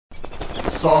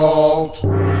Salt.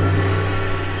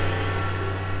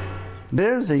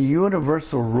 There's a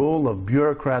universal rule of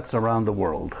bureaucrats around the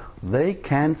world. They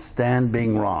can't stand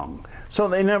being wrong, so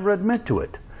they never admit to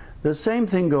it. The same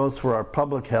thing goes for our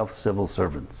public health civil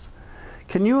servants.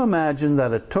 Can you imagine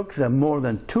that it took them more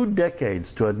than 2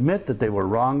 decades to admit that they were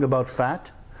wrong about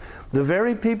fat? The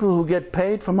very people who get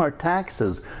paid from our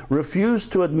taxes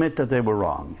refused to admit that they were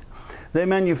wrong. They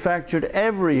manufactured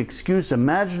every excuse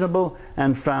imaginable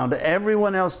and found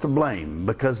everyone else to blame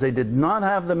because they did not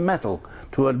have the mettle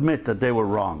to admit that they were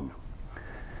wrong.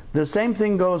 The same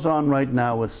thing goes on right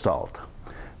now with salt.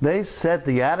 They set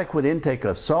the adequate intake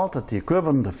of salt at the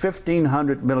equivalent of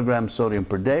 1,500 milligrams sodium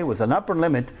per day with an upper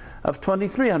limit of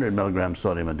 2,300 milligrams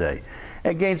sodium a day,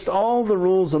 against all the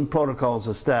rules and protocols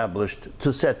established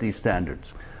to set these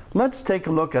standards. Let's take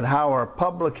a look at how our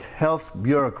public health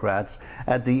bureaucrats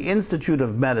at the Institute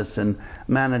of Medicine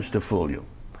managed to fool you.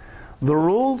 The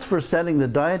rules for setting the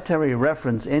dietary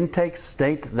reference intakes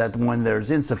state that when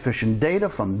there's insufficient data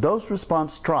from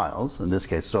dose-response trials, in this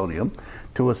case sodium,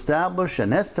 to establish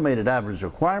an estimated average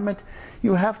requirement,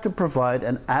 you have to provide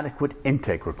an adequate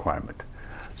intake requirement.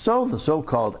 So the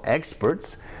so-called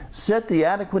experts set the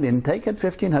adequate intake at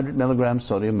 1,500 milligrams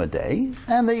sodium a day,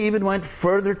 and they even went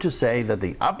further to say that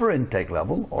the upper intake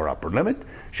level, or upper limit,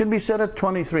 should be set at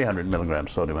 2,300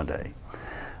 milligrams sodium a day.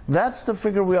 That's the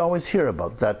figure we always hear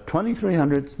about, that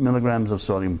 2,300 milligrams of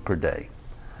sodium per day.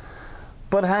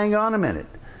 But hang on a minute.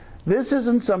 This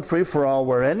isn't some free-for-all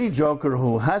where any joker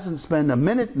who hasn't spent a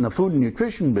minute in the food and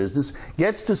nutrition business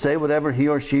gets to say whatever he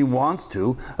or she wants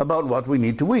to about what we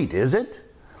need to eat, is it?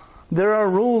 There are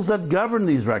rules that govern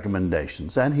these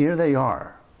recommendations, and here they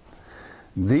are.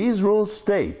 These rules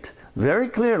state very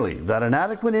clearly that an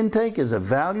adequate intake is a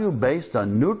value based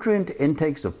on nutrient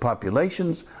intakes of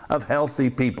populations of healthy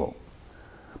people.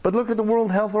 But look at the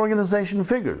World Health Organization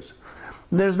figures.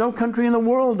 There's no country in the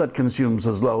world that consumes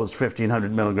as low as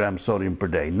 1,500 milligrams sodium per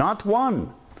day, not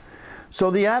one.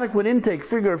 So the adequate intake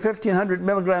figure of 1,500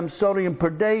 milligrams sodium per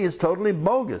day is totally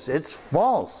bogus. It's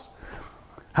false.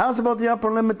 How's about the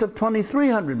upper limit of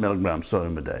 2,300 milligrams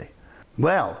sodium a day?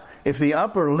 Well, if the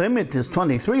upper limit is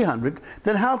 2,300,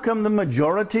 then how come the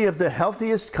majority of the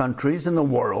healthiest countries in the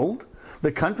world,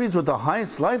 the countries with the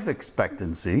highest life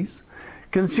expectancies,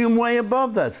 consume way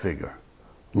above that figure?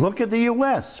 Look at the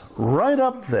US, right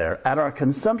up there at our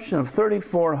consumption of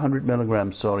 3,400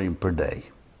 milligrams sodium per day.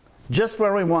 Just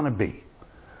where we want to be.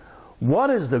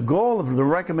 What is the goal of the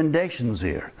recommendations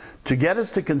here? To get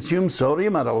us to consume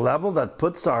sodium at a level that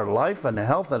puts our life and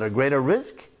health at a greater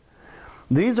risk?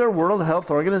 These are World Health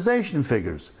Organization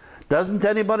figures. Doesn't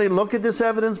anybody look at this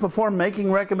evidence before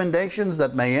making recommendations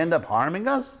that may end up harming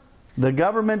us? The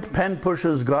government pen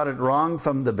pushers got it wrong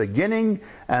from the beginning,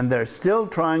 and they're still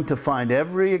trying to find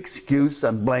every excuse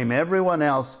and blame everyone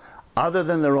else other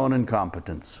than their own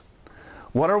incompetence.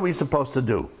 What are we supposed to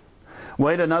do?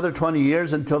 Wait another 20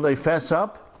 years until they fess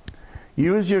up?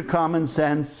 Use your common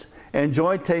sense,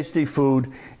 enjoy tasty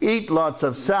food, eat lots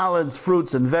of salads,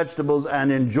 fruits and vegetables,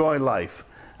 and enjoy life.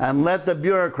 And let the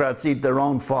bureaucrats eat their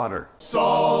own fodder.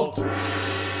 Salt.